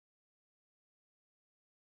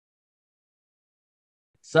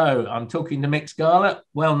So I'm talking to Mik Scarlet,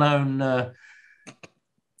 well-known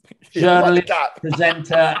Like journalist,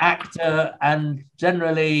 presenter, actor, and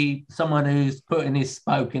generally someone who's putting his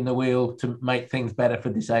spoke in the wheel to make things better for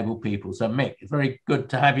disabled people. So Mik, it's very good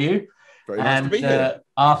to have you. Very nice to be here.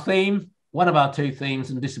 Our theme, one of our two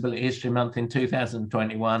themes in Disability History Month in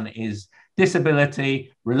 2021 is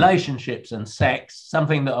disability, relationships and sex,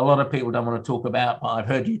 something that a lot of people don't want to talk about, but I've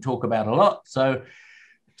heard you talk about a lot. So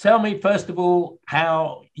tell me, first of all,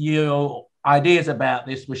 how your ideas about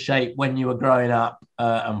this were shaped when you were growing up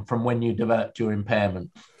and from when you developed your impairment.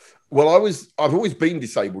 Well, I've always been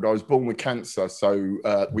disabled. I was born with cancer, so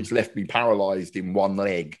which left me paralysed in one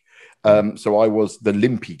leg. So I was the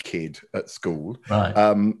limpy kid at school, right.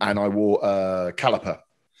 And I wore a caliper.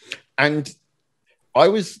 And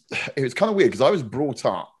it was kind of weird because I was brought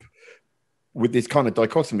up with this kind of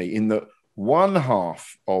dichotomy in that one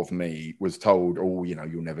half of me was told, oh, you know,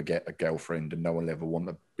 you'll never get a girlfriend and no one will ever want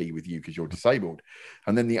to be with you because you're disabled.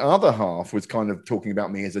 And then the other half was kind of talking about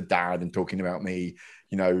me as a dad and talking about me,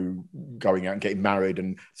 you know, going out and getting married.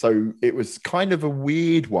 And so it was kind of a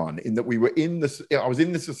weird one in that I was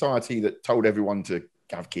in the society that told everyone to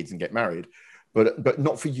have kids and get married, but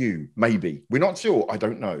not for you, maybe. We're not sure. I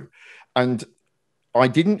don't know. And I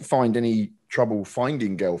didn't find any trouble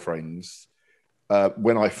finding girlfriends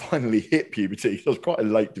when I finally hit puberty. I was quite a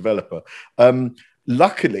late developer.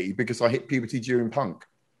 Luckily, because I hit puberty during punk.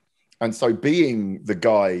 And so being the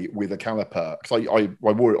guy with a caliper, because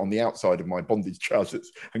I wore it on the outside of my bondage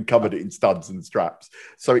trousers and covered it in studs and straps.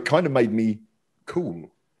 So it kind of made me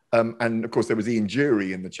cool. And of course, there was Ian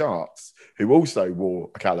Jury in the charts who also wore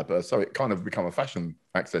a caliper. So it kind of became a fashion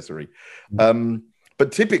accessory.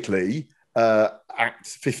 But typically at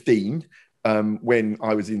 15, when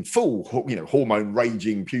I was in full, hormone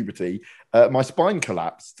raging puberty, my spine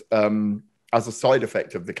collapsed as a side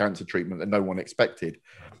effect of the cancer treatment that no one expected.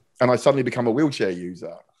 And I suddenly become a wheelchair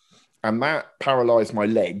user. And that paralyzed my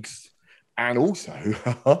legs and also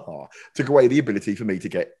took away the ability for me to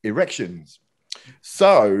get erections.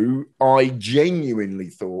 So I genuinely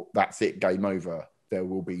thought, that's it, game over. There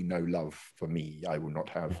will be no love for me. I will not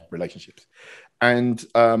have relationships. And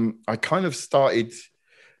I kind of started...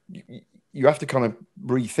 You have to kind of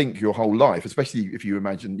rethink your whole life, especially if you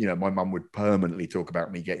imagine, you know, my mum would permanently talk about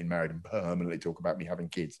me getting married and permanently talk about me having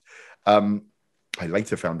kids. I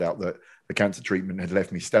later found out that the cancer treatment had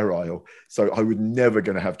left me sterile, so I was never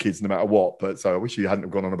going to have kids no matter what. But so I wish you hadn't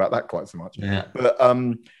have gone on about that quite so much. Yeah. But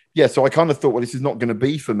yeah, so I kind of thought, well, this is not going to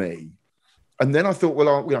be for me. And then I thought,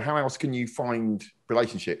 well, you know, how else can you find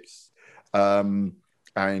relationships?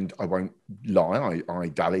 And I won't lie, I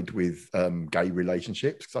dallied with gay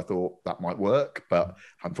relationships because I thought that might work. But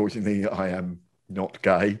unfortunately, I am not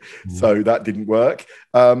gay. So that didn't work.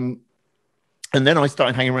 And then I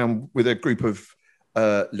started hanging around with a group of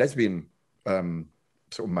lesbian sort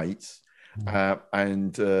of mates. I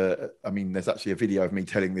mean, there's actually a video of me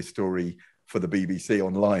telling this story for the BBC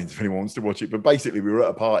online if anyone wants to watch it. But basically, we were at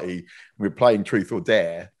a party, we were playing Truth or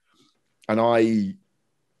Dare. And I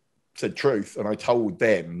said truth, and I told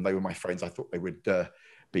them, they were my friends, I thought they would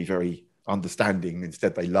be very understanding.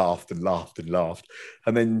 Instead they laughed and laughed and laughed,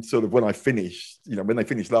 and then sort of when I finished, you know, when they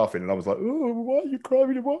finished laughing and I was like, oh, why are you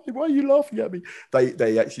crying, why are you laughing at me,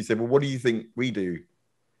 they actually said, well, what do you think we do?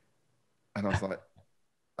 And I was like,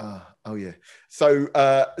 oh yeah. So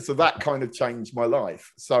that kind of changed my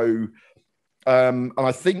life. So and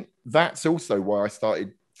I think that's also why I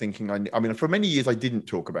started thinking, I mean, for many years I didn't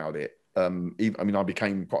talk about it. I mean, I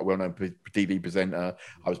became quite a well-known TV presenter.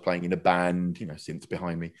 I was playing in a band, you know, synths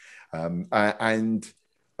behind me. And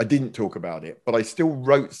I didn't talk about it, but I still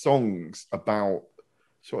wrote songs about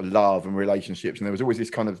sort of love and relationships. And there was always this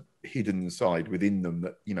kind of hidden side within them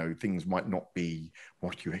that, you know, things might not be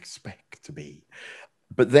what you expect to be.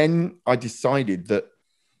 But then I decided that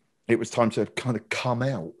it was time to kind of come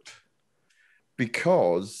out,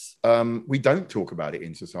 because we don't talk about it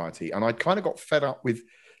in society. And I kind of got fed up with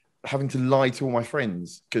having to lie to all my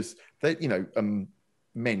friends, because they, you know,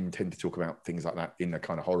 men tend to talk about things like that in a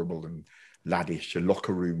kind of horrible and laddish, a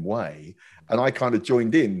locker room way. And I kind of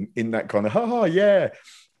joined in that kind of, yeah.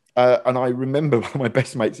 And I remember one of my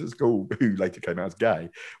best mates at school, who later came out as gay,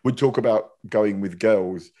 would talk about going with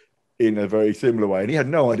girls in a very similar way. And he had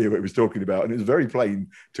no idea what he was talking about. And it was very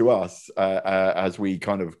plain to us as we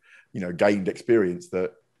kind of, you know, gained experience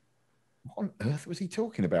that, what on earth was he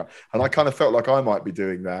talking about? And I kind of felt like I might be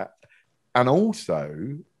doing that. And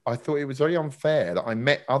also, I thought it was very unfair that I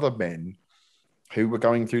met other men who were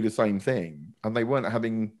going through the same thing and they weren't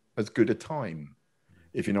having as good a time,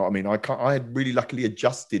 if you know what I mean. I had really luckily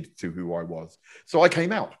adjusted to who I was. So I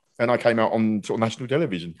came out, and I came out on sort of national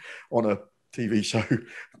television on a TV show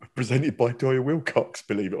presented by Doyle Wilcox,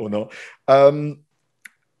 believe it or not.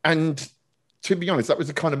 And to be honest, that was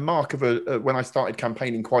a kind of mark of when I started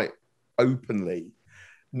campaigning quite openly,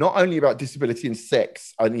 not only about disability and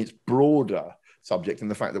sex, I mean, it's broader subject and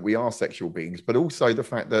the fact that we are sexual beings, but also the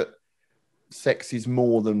fact that sex is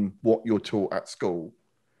more than what you're taught at school.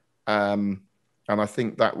 And I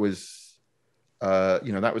think that was,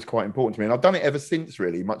 that was quite important to me. And I've done it ever since,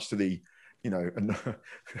 really, much to the,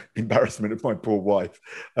 embarrassment of my poor wife,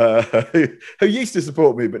 who used to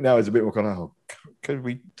support me, but now is a bit more kind of, oh, can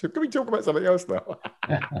we talk about something else now?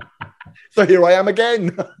 So here I am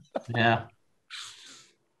again. Yeah.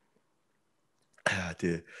 Ah,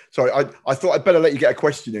 dear. Sorry, I thought I'd better let you get a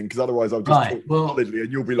question in, because otherwise I'll just talk solidly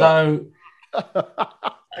and you'll be like...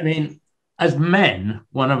 I mean, as men,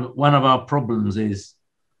 one of our problems is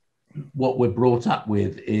what we're brought up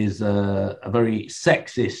with is a very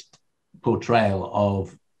sexist portrayal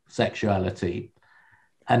of sexuality.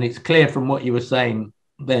 And it's clear from what you were saying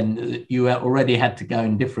then that you already had to go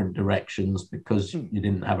in different directions because you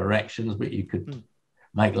didn't have erections, but you could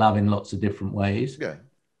make love in lots of different ways. Yeah.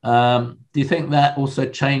 Do you think that also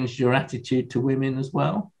changed your attitude to women as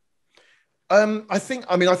well? I think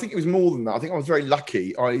it was more than that. I think I was very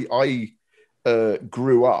lucky. I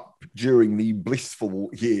grew up during the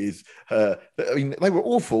blissful years. I mean, they were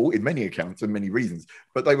awful in many accounts and many reasons,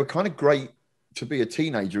 but they were kind of great to be a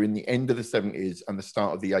teenager in the end of the 70s and the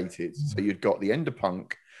start of the 80s. So you'd got the end of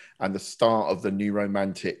punk and the start of the new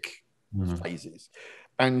romantic phases.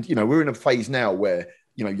 And, we're in a phase now where,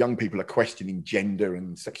 young people are questioning gender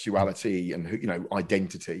and sexuality and,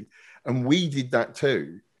 identity. And we did that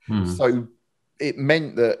too. So it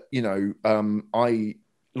meant that,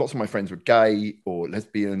 lots of my friends were gay or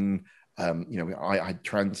lesbian. I had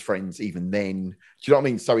trans friends even then. Do you know what I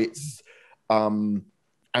mean? So it's,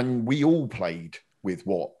 and we all played with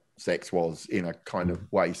what sex was in a kind of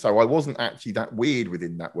way. So I wasn't actually that weird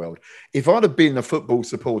within that world. If I'd have been a football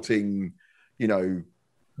supporting,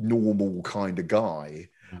 normal kind of guy,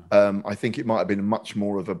 I think it might have been much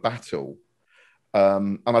more of a battle.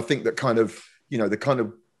 And I think that kind of, the kind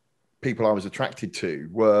of people I was attracted to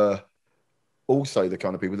were also the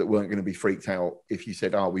kind of people that weren't going to be freaked out if you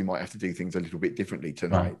said, we might have to do things a little bit differently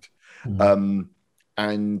tonight.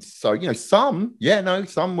 And so, some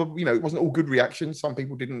were, it wasn't all good reactions. Some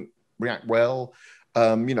people didn't react well,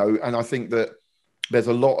 and I think that there's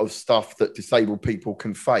a lot of stuff that disabled people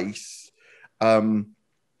can face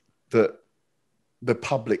that the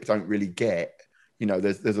public don't really get.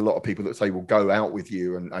 There's a lot of people that say, will go out with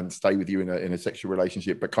you and stay with you in a sexual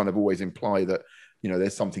relationship, but kind of always imply that,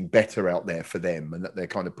 there's something better out there for them and that they're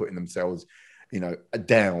kind of putting themselves,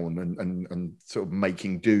 down and sort of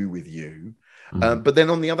making do with you. But then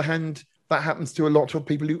on the other hand, that happens to a lot of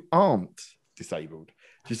people who aren't disabled.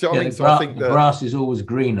 Do you see what I mean? So I think the grass is always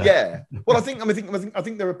greener. Yeah. Well, I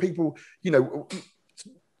think there are people, in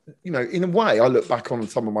a way, I look back on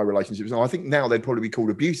some of my relationships and I think now they'd probably be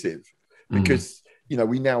called abusive because,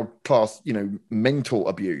 we now class, mental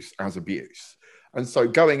abuse as abuse. And so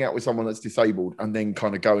going out with someone that's disabled and then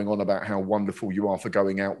kind of going on about how wonderful you are for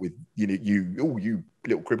going out with, you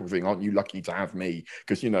little cripple thing, aren't you lucky to have me?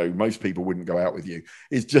 Because, most people wouldn't go out with you.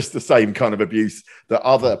 It's just the same kind of abuse that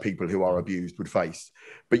other people who are abused would face.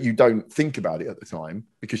 But you don't think about it at the time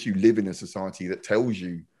because you live in a society that tells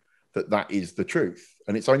you that is the truth.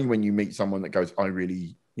 And it's only when you meet someone that goes, I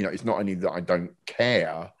really, it's not only that I don't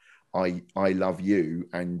care, I love you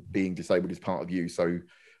and being disabled is part of you. So,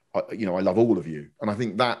 I love all of you. And I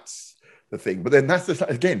think that's the thing. But then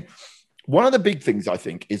again, one of the big things I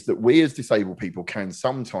think is that we as disabled people can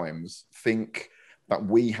sometimes think that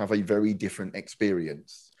we have a very different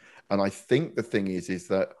experience. And I think the thing is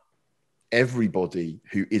that everybody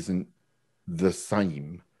who isn't the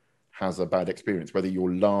same has a bad experience, whether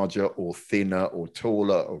you're larger or thinner or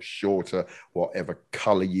taller or shorter, whatever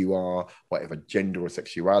color you are, whatever gender or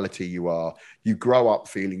sexuality you are, you grow up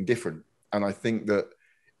feeling different. And I think that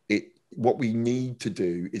what we need to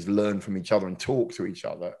do is learn from each other and talk to each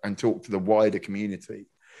other and talk to the wider community,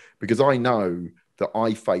 because I know that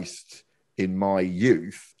I faced in my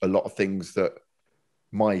youth a lot of things that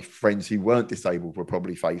my friends who weren't disabled were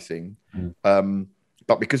probably facing.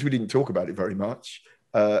 But because we didn't talk about it very much,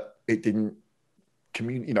 it didn't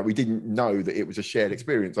we didn't know that it was a shared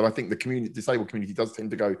experience. And I think the disabled community does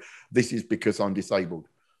tend to go, this is because I'm disabled.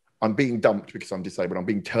 I'm being dumped because I'm disabled. I'm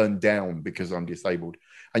being turned down because I'm disabled.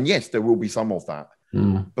 And yes, there will be some of that,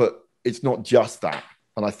 but it's not just that.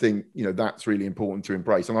 And I think, that's really important to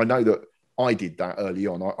embrace. And I know that I did that early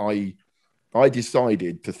on. I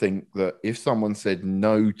decided to think that if someone said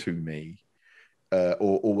no to me,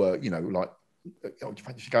 or like oh, do you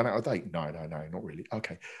fancy going out on a date? No, not really.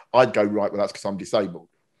 Okay. I'd go, right, well, that's because I'm disabled.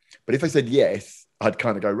 But if they said yes, I'd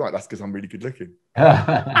kind of go, right, that's because I'm really good looking.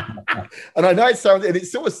 And I know it sounds, and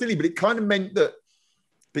it's sort of silly, but it kind of meant that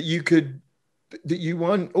you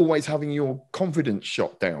weren't always having your confidence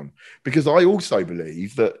shot down. Because I also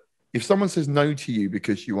believe that if someone says no to you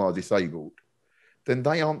because you are disabled, then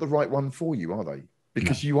they aren't the right one for you, are they?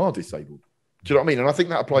 Because you are disabled. Do you know what I mean? And I think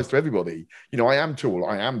that applies to everybody. You know, I am tall,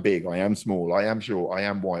 I am big, I am small, I am short, I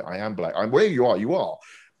am white, I am black. Where you are, you are.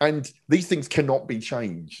 And these things cannot be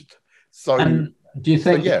changed. So, and do you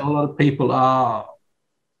think a lot of people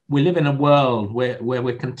we live in a world where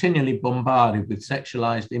we're continually bombarded with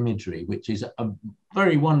sexualized imagery, which is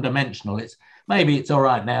very one-dimensional. Maybe it's all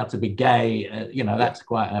right now to be gay, that's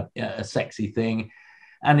quite a sexy thing.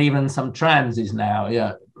 And even some transes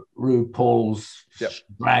now, RuPaul's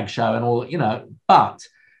drag show and all, but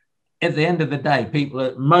at the end of the day,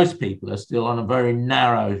 most people are still on a very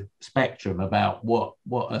narrow spectrum about what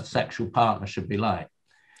a sexual partner should be like.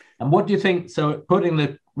 And what do you think? So putting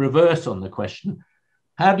the reverse on the question,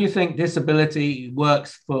 how do you think disability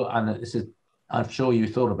works for, and I'm sure you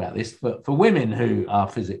thought about this, for women who are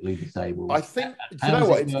physically disabled? I think, you know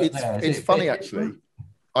what, it's funny actually.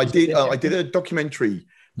 I did a documentary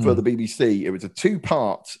for the BBC. It was a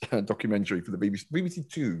 2-part documentary for the BBC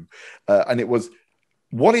Two. And it was,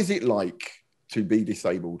 what is it like to be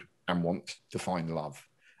disabled and want to find love?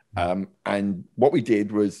 And what we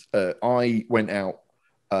did was I went out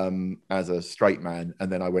as a straight man,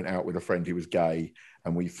 and then I went out with a friend who was gay,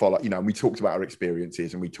 and we followed, and we talked about our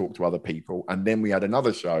experiences and we talked to other people. And then we had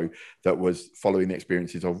another show that was following the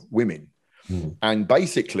experiences of women. And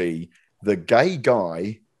basically the gay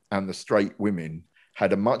guy and the straight women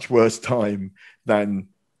had a much worse time than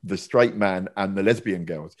the straight man and the lesbian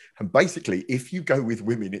girls. And basically, if you go with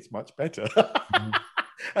women, it's much better.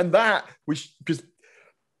 And that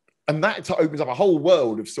opens up a whole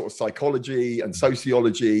world of sort of psychology and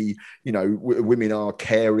sociology. Women are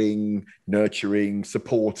caring, nurturing,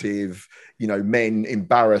 supportive. Men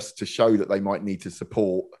embarrassed to show that they might need to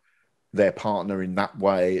support their partner in that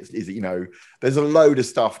way. There's a load of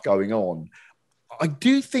stuff going on. I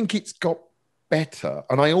do think it's got better.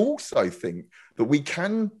 And I also think that we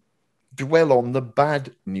can dwell on the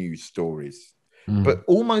bad news stories. But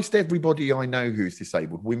almost everybody I know who's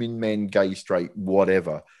disabled, women, men, gay, straight,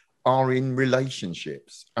 whatever, are in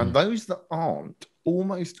relationships. And those that aren't,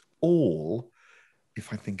 almost all,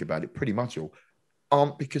 if I think about it, pretty much all,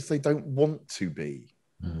 aren't because they don't want to be.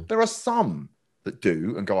 There are some that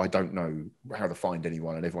do and go, I don't know how to find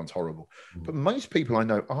anyone and everyone's horrible. But most people I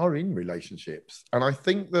know are in relationships. And I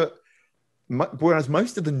think that, whereas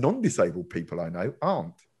most of the non-disabled people I know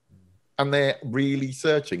aren't. And they're really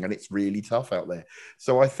searching, and it's really tough out there.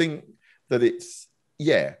 So I think that it's,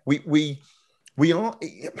 we are,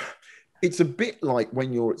 it's a bit like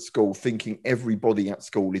when you're at school thinking everybody at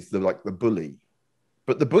school is the bully.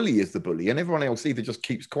 But the bully is the bully, and everyone else either just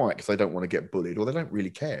keeps quiet because they don't want to get bullied, or they don't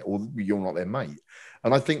really care, or you're not their mate.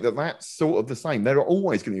 And I think that that's sort of the same. There are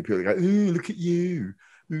always going to be people that go, "Ooh, look at you.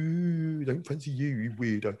 Ooh, don't fancy you, you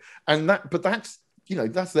weirdo." And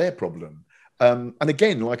that's their problem. And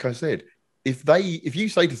again, like I said, if you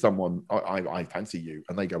say to someone, I fancy you,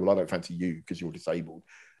 and they go, well, I don't fancy you because you're disabled,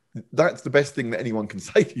 that's the best thing that anyone can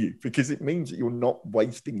say to you, because it means that you're not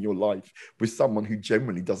wasting your life with someone who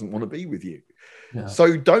generally doesn't want to be with you. Yeah.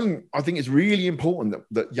 So I think it's really important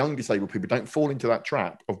that young disabled people don't fall into that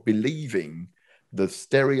trap of believing the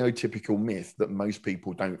stereotypical myth that most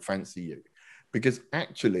people don't fancy you, because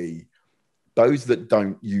actually those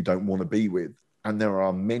that you don't want to be with, and there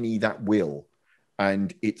are many that will.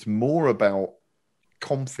 And it's more about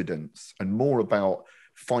confidence and more about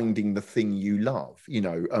finding the thing you love.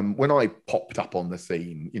 When I popped up on the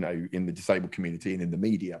scene, in the disabled community and in the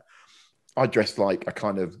media, I dressed like a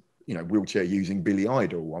kind of, wheelchair using Billy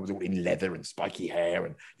Idol. I was all in leather and spiky hair,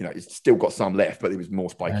 and, it's still got some left, but it was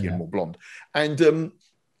more spiky and more blonde. And,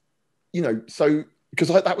 so because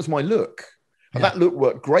that was my look, and that look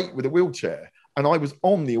worked great with a wheelchair. And I was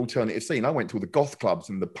on the alternative scene. I went to all the goth clubs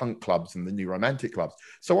and the punk clubs and the new romantic clubs.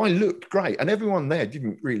 So I looked great. And everyone there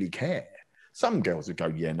didn't really care. Some girls would go,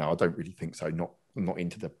 yeah, no, I don't really think so. I'm not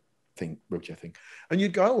into the wheelchair thing. And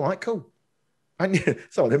you'd go, all right, cool. And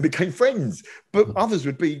some of them became friends. But others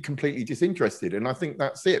would be completely disinterested. And I think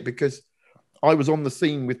that's it, because I was on the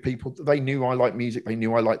scene with people. They knew I liked music. They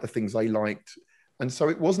knew I liked the things they liked. And so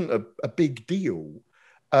it wasn't a big deal.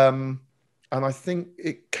 And I think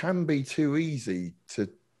it can be too easy to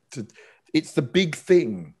it's the big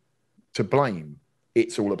thing to blame.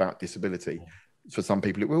 It's all about disability. For some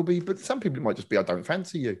people it will be, but some people it might just be, I don't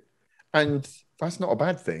fancy you. And that's not a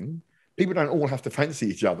bad thing. people don't all have to fancy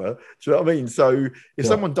each other. Do you know what I mean? So if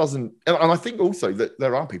someone doesn't, and I think also that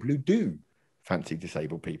there are people who do fancy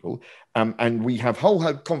disabled people, and we have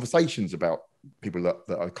whole conversations about people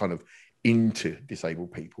that are kind of into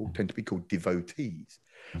disabled people, tend to be called devotees.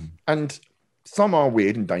 And some are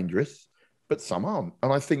weird and dangerous, but some aren't.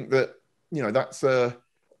 And I think that, you know, that's a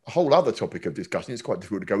whole other topic of discussion. It's quite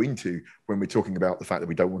difficult to go into when we're talking about the fact that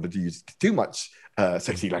we don't want to use too much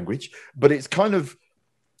sexy language. But it's kind of,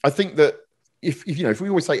 I think that if you know, if we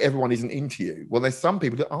always say everyone isn't into you, well, there's some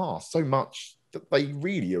people that are so much that they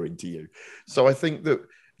really are into you. So I think that,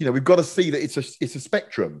 you know, we've got to see that it's a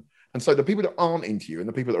spectrum. And so the people that aren't into you and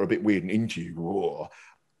the people that are a bit weird and into you,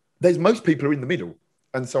 there's most people are in the middle.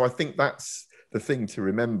 And so I think that's the thing to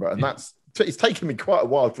remember. And it's taken me quite a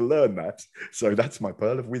while to learn that. So that's my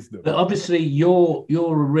pearl of wisdom. But obviously, you're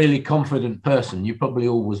a really confident person. You probably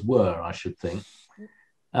always were, I should think.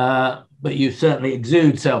 But you certainly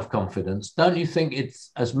exude self-confidence. Don't you think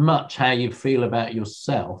it's as much how you feel about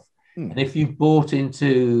yourself? And if you've bought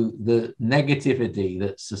into the negativity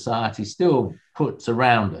that society still puts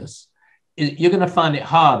around us, you're going to find it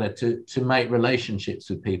harder to make relationships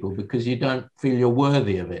with people because you don't feel you're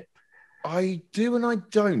worthy of it. I do and I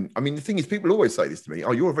don't. I mean, the thing is, people always say this to me,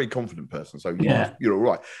 oh, you're a very confident person, so you're all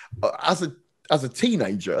right. As a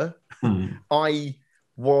teenager, I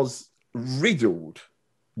was riddled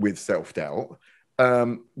with self-doubt.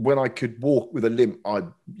 When I could walk with a limp,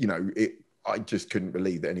 I just couldn't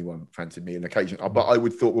believe that anyone fancied me on occasion. But I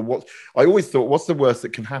always thought, what's the worst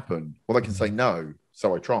that can happen? Well, I can say no.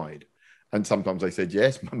 So I tried. And sometimes they said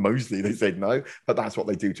yes, mostly they said no, but that's what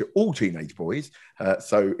they do to all teenage boys.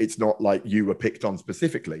 So it's not like you were picked on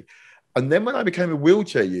specifically. And then when I became a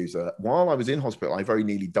wheelchair user, while I was in hospital, I very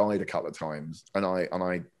nearly died a couple of times. And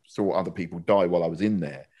I saw other people die while I was in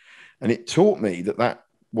there. And it taught me that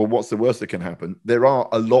what's the worst that can happen? There are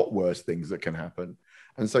a lot worse things that can happen.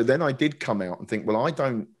 And so then I did come out and think, well, I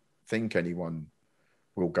don't think anyone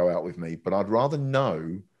will go out with me, but I'd rather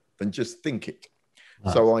know than just think it.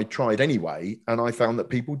 Nice. So I tried anyway, and I found that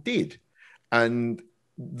people did. And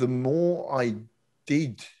the more I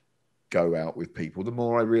did go out with people, the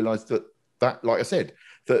more I realized that, like I said,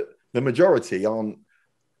 that the majority aren't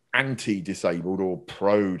anti-disabled or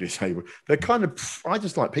pro-disabled. They're kind of, I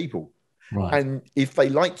just like people. Right. And if they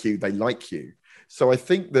like you, they like you. So I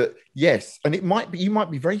think that, yes, and you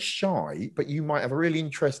might be very shy, but you might have a real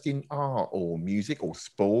interest in art or music or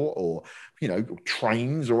sport or, you know,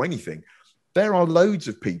 trains or anything. There are loads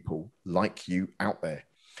of people like you out there.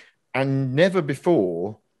 And never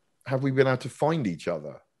before have we been able to find each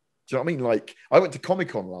other. Do you know what I mean? Like, I went to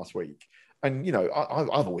Comic-Con last week, and, you know,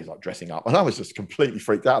 I've always liked dressing up, and I was just completely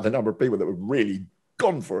freaked out at the number of people that were really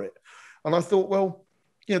gone for it. And I thought, well,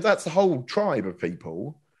 you know, that's a whole tribe of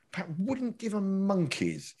people that wouldn't give a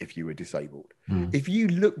monkeys if you were disabled. If you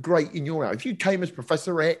look great in your outfit, if you came as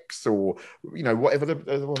Professor X or, you know, whatever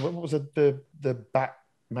what was the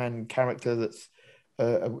Batman character that's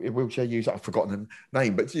a wheelchair user, I've forgotten the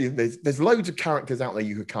name, but there's loads of characters out there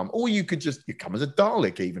you could come, or you could come as a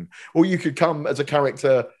Dalek even, or you could come as a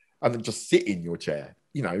character and then just sit in your chair,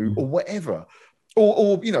 you know, or whatever,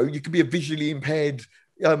 or you know, you could be a visually impaired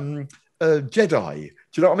Jedi,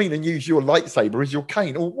 do you know what I mean? And use your lightsaber as your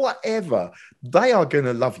cane or whatever. They are going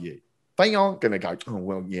to love you. They aren't going to go, oh,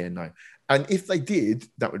 well, yeah, no. And if they did,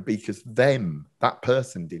 that would be because that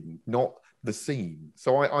person didn't, not the scene.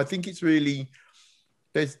 So I think it's really,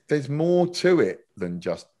 there's more to it than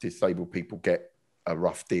just disabled people get a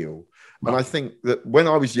rough deal. Right. And I think that when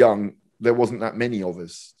I was young, there wasn't that many of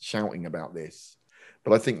us shouting about this.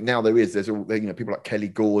 But I think now there is. There's all, you know, people like Kelly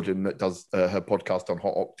Gordon that does her podcast on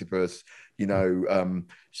Hot Octopus. You know,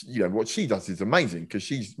 what she does is amazing because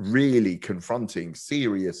she's really confronting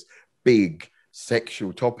serious, big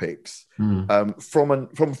sexual topics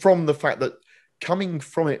from the fact that coming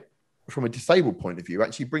from it from a disabled point of view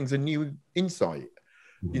actually brings a new insight.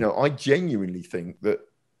 You know, I genuinely think that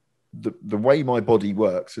the way my body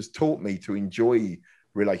works has taught me to enjoy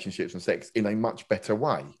relationships and sex in a much better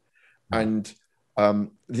way. And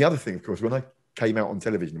the other thing, of course, when I came out on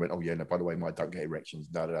television, went, oh yeah, no, by the way, I don't get erections,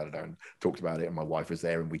 and talked about it, and my wife was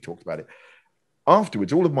there and we talked about it.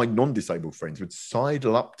 Afterwards, all of my non-disabled friends would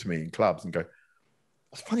sidle up to me in clubs and go,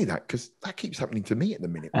 it's funny because that keeps happening to me at the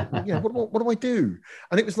minute. You know, what do I do?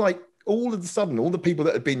 And it was like, all of a sudden, all the people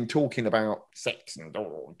that had been talking about sex and,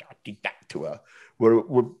 oh, I did that to her,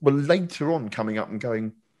 were later on coming up and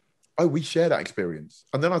going, oh, we share that experience.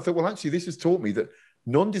 And then I thought, well, actually, this has taught me that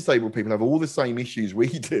non-disabled people have all the same issues we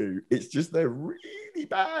do. It's just they're really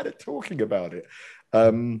bad at talking about it.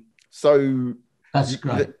 So that's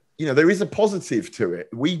great. You know, there is a positive to it.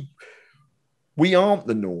 We aren't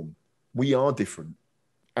the norm. we are different,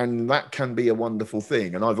 and that can be a wonderful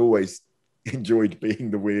thing. And I've always enjoyed being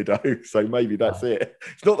the weirdo, so maybe that's it.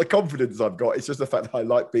 It's not the confidence I've got, it's just the fact that I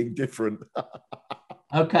like being different.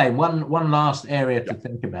 Okay, one last area to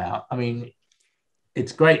think about. I mean,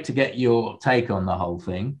 it's great to get your take on the whole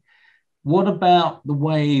thing. What about the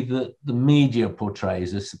way that the media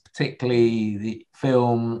portrays us, particularly the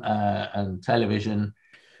film and television,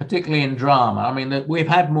 particularly in drama? I mean, we've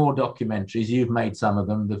had more documentaries. You've made some of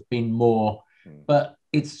them. There've been more, but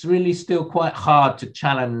it's really still quite hard to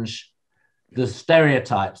challenge the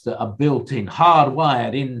stereotypes that are built in,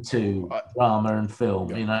 hardwired into drama and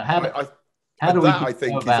film. You know, how do we I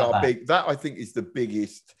think is our big. That I think is the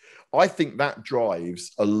biggest. I think that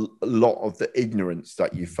drives a lot of the ignorance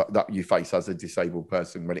that you face as a disabled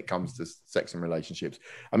person when it comes to sex and relationships.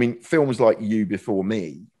 I mean, films like You Before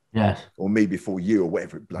Me, yes, or Me Before You, or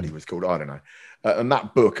whatever it bloody was called, I don't know. And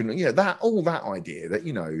that book, and that idea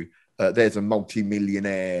that there's a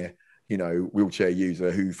multi-millionaire, wheelchair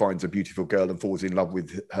user who finds a beautiful girl and falls in love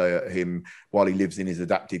with him while he lives in his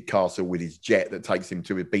adapted castle with his jet that takes him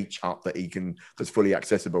to a beach hut that's fully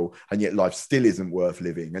accessible, and yet life still isn't worth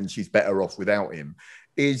living and she's better off without him,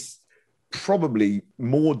 is probably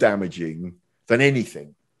more damaging than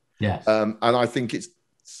anything. Yes. And I think it's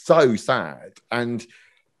so sad. And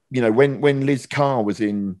when Liz Carr was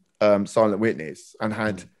in Silent Witness and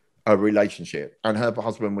had a relationship, and her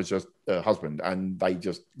husband was just a husband, and they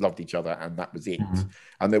just loved each other, and that was it.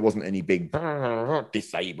 And there wasn't any big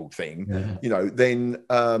disabled thing, then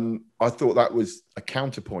I thought that was a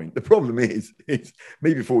counterpoint. The problem is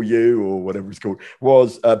Me Before You, or whatever it's called,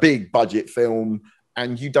 was a big budget film,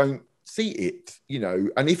 and you don't see it,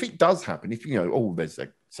 and if it does happen, if there's a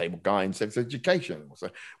disabled guy in sex education,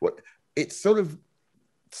 it's sort of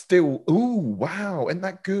still, ooh, wow, isn't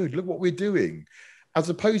that good? Look what we're doing. As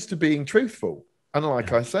opposed to being truthful. And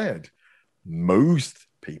like I said, most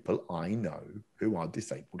people I know who are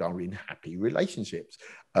disabled are in happy relationships.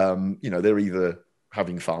 They're either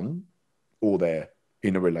having fun or they're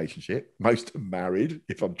in a relationship. Most are married,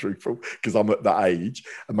 if I'm truthful, because I'm at that age,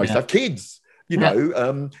 and most have kids,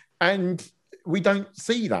 and we don't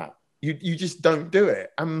see that. You just don't do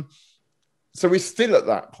it. So we're still at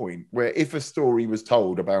that point where if a story was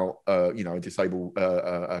told about, a disabled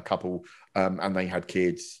a couple, and they had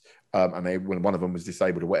kids, and when one of them was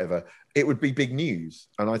disabled or whatever, it would be big news.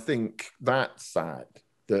 And I think that's sad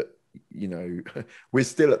that, we're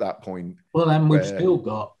still at that point. Well, and we've still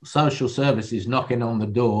got social services knocking on the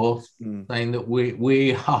door saying that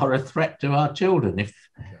we are a threat to our children. If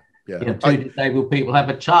two disabled people have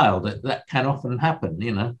a child, that can often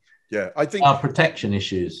happen, Yeah, I think our protection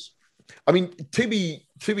issues. I mean, to be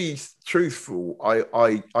truthful,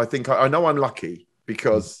 I think I know I'm lucky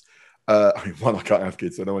because one, I can't have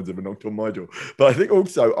kids, so no one's ever knocked on my door. But I think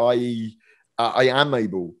also I am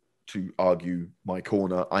able to argue my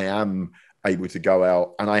corner. I am able to go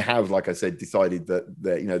out, and I have, like I said, decided that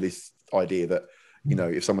this idea that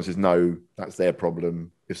if someone says no, that's their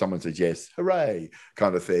problem. If someone says yes, hooray,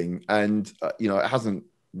 kind of thing. And it hasn't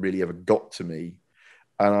really ever got to me,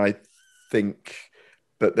 and I think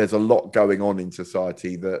that there's a lot going on in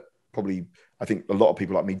society that probably I think a lot of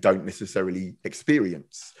people like me don't necessarily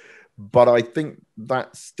experience. But I think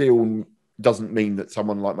that still doesn't mean that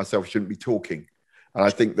someone like myself shouldn't be talking. And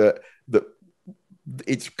I think that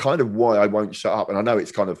it's kind of why I won't shut up. And I know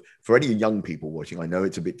it's kind of, for any young people watching, I know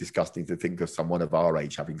it's a bit disgusting to think of someone of our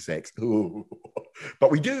age having sex. Ooh,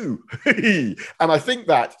 but we do. And I think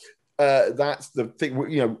that that's the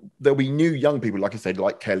thing, there'll be new young people, like I said,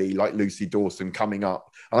 like Kelly, like Lucy Dawson coming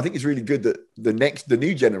up. And I think it's really good that the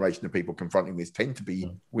new generation of people confronting this tend to be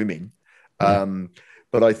women.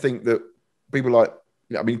 But I think that people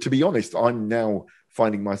to be honest, I'm now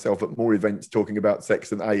finding myself at more events talking about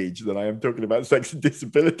sex and age than I am talking about sex and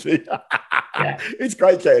disability. It's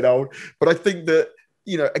great getting old. But I think that,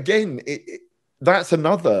 again, that's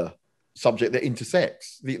another subject that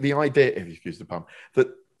intersects. The idea, if you excuse the pun,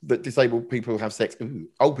 that disabled people have sex,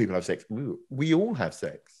 old people have sex, we all have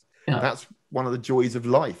sex. That's one of the joys of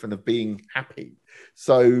life and of being happy.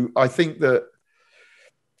 So I think that,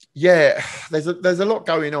 there's a lot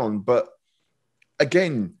going on, but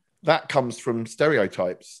again, that comes from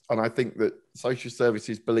stereotypes. And I think that social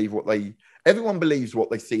services everyone believes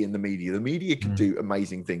what they see in the media. The media can do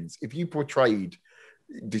amazing things. If you portrayed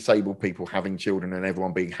disabled people having children and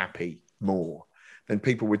everyone being happy more, then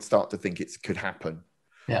people would start to think it could happen.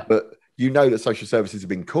 Yeah. But that social services have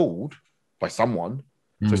been called by someone.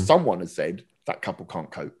 So someone has said that couple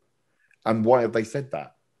can't cope. And why have they said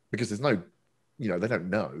that? Because there's no, they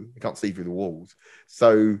don't know. They can't see through the walls.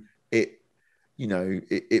 So it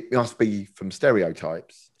must be from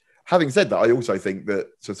stereotypes. having said that, I also think that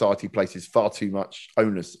society places far too much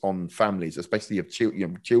onus on families, especially of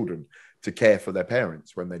children, to care for their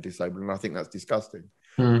parents when they're disabled. And I think that's disgusting.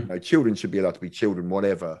 You know, children should be allowed to be children,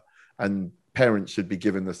 whatever. And parents should be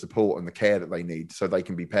given the support and the care that they need so they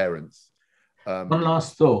can be parents. One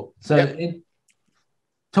last thought. So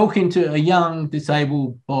talking to a young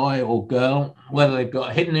disabled boy or girl, whether they've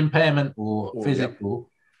got a hidden impairment or physical,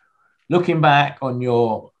 looking back on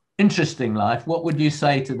your interesting life, what would you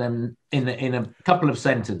say to them in a couple of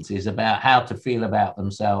sentences about how to feel about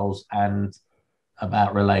themselves and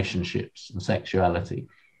about relationships and sexuality?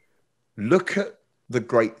 Look at the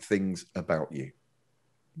great things about you.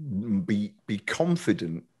 Be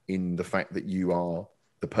confident in the fact that you are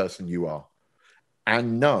the person you are,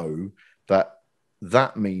 and know that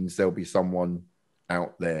that means there'll be someone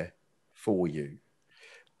out there for you.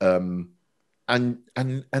 And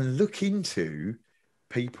look into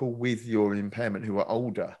people with your impairment who are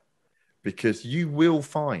older, because you will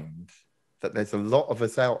find that there's a lot of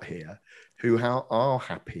us out here who are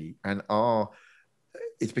happy and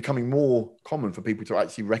it's becoming more common for people to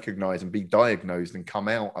actually recognize and be diagnosed and come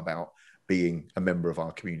out about being a member of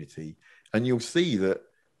our community. And you'll see that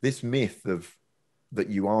this myth of that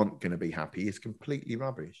you aren't going to be happy is completely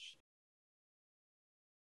rubbish.